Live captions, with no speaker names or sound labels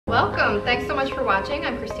Welcome. Thanks so much for watching.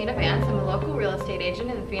 I'm Christina Vance. I'm a local real estate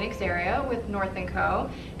agent in the Phoenix area with North & Co.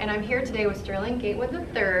 And I'm here today with Sterling Gatewood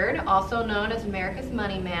III, also known as America's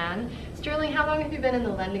Money Man. Sterling, how long have you been in the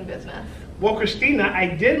lending business? Well, Christina, I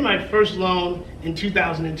did my first loan in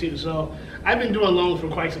 2002, so I've been doing loans for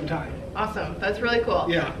quite some time. Awesome. That's really cool.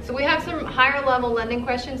 Yeah. So we have some higher level lending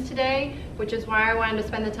questions today, which is why I wanted to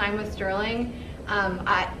spend the time with Sterling.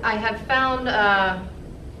 I have found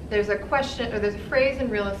there's a question, or there's a phrase in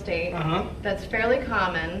real estate that's fairly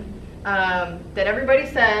common, that everybody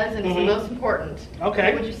says, and it's the most important.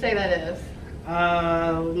 Okay. What would you say that is?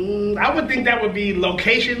 I would think that would be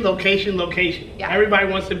location, location, location. Yeah.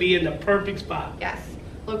 Everybody wants to be in the perfect spot. Yes.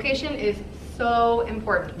 Location is so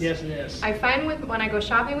important. Yes, it is. I find when I go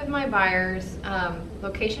shopping with my buyers,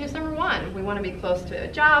 location is number one. We want to be close to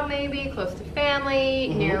a job, maybe, close to family,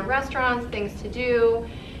 near restaurants, things to do.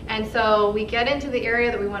 And so we get into the area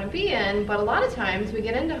that we want to be in, but a lot of times we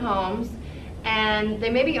get into homes and they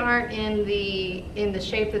maybe aren't in the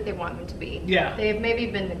shape that they want them to be. Yeah. They've maybe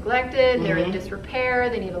been neglected, they're in disrepair,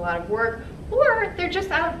 they need a lot of work, or they're just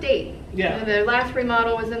out of date. Yeah. You know, their last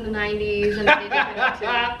remodel was in the 90s and they didn't get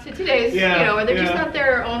up to today's, you know, and they're just not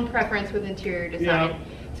their own preference with interior design.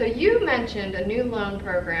 So you mentioned a new loan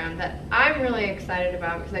program that I'm really excited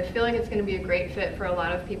about because I feel like it's going to be a great fit for a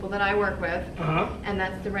lot of people that I work with, and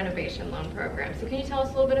that's the renovation loan program. So can you tell us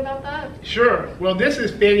a little bit about that? Sure. Well, this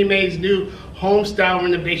is Fannie Mae's new home style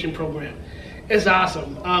renovation program. It's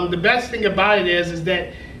awesome. The best thing about it is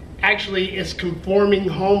that actually it's conforming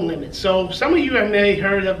home limits. So some of you have maybe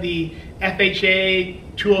heard of the FHA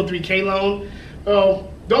 203K loan. Well,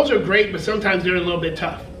 those are great, but sometimes they're a little bit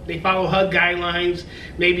tough. They follow HUD guidelines.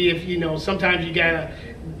 Maybe if, you know, sometimes you gotta,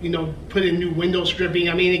 you know, put in new window stripping.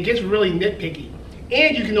 I mean, it gets really nitpicky.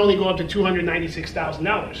 And you can only go up to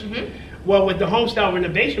 $296,000. Well, with the home style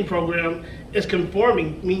renovation program, it's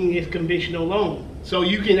conforming, meaning it's conventional loan. So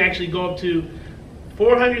you can actually go up to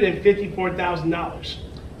 $454,000.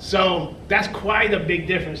 So that's quite a big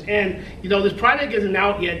difference. And, you know, this product isn't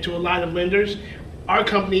out yet to a lot of lenders. Our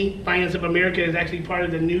company, Finance of America, is actually part of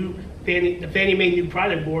the new Fannie Mae new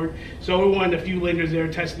product board, so we're one of the few lenders that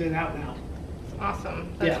are testing it out now.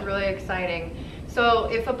 Awesome. That's really exciting. So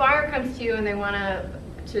if a buyer comes to you and they want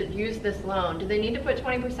to use this loan, do they need to put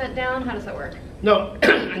 20% down? How does that work? No,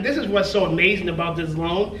 and this is what's so amazing about this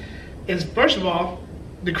loan is, first of all,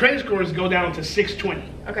 the credit scores go down to 620.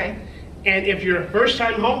 Okay. And if you're a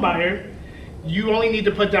first-time home buyer, you only need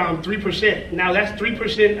to put down 3%. Now that's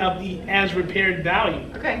 3% of the as repaired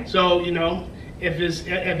value. Okay. So, you know, if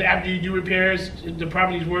after you do repairs, the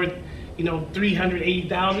property's worth, you know,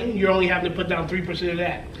 $380,000, you're only having to put down 3% of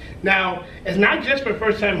that. Now, it's not just for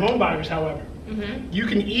first-time home buyers, however. You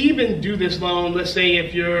can even do this loan, let's say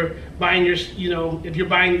if you're buying if you're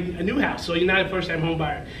buying a new house, so you're not a first-time home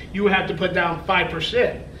buyer, you would have to put down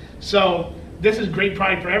 5%. So this is great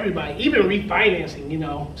product for everybody, even refinancing, you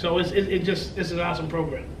know. So it's an awesome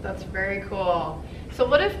program. That's very cool. So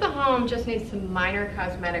what if the home just needs some minor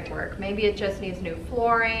cosmetic work? Maybe it just needs new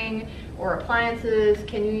flooring or appliances.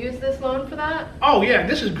 Can you use this loan for that? Oh yeah,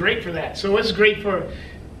 this is great for that. So it's great for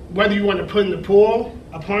whether you want to put in the pool,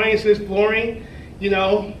 appliances, flooring, you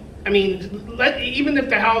know. I mean, even if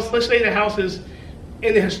the house, let's say the house is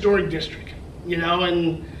in a historic district, you know,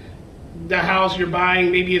 and the house you're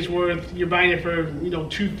buying, maybe it's worth, you're buying it for, you know,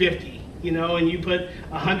 $250. You know, and you put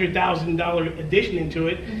 $100,000 addition into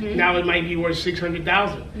it, now it might be worth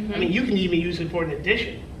 $600,000. I mean, you can even use it for an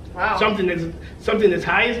addition. Wow. Something that's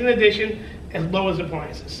high as an addition, as low as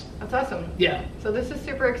appliances. That's awesome. Yeah. So this is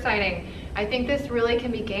super exciting. I think this really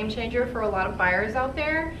can be game changer for a lot of buyers out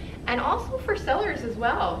there, and also for sellers as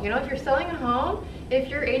well. You know, if you're selling a home, if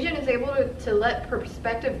your agent is able to let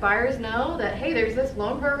prospective buyers know that, hey, there's this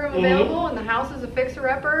loan program available and the house is a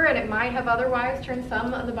fixer-upper and it might have otherwise turned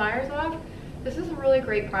some of the buyers off, this is a really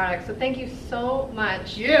great product. So thank you so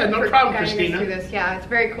much. Yeah, no problem, Christina. Through this. Yeah, it's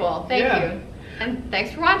very cool. Thank you. And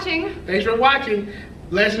thanks for watching. Thanks for watching.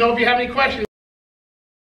 Let us know if you have any questions.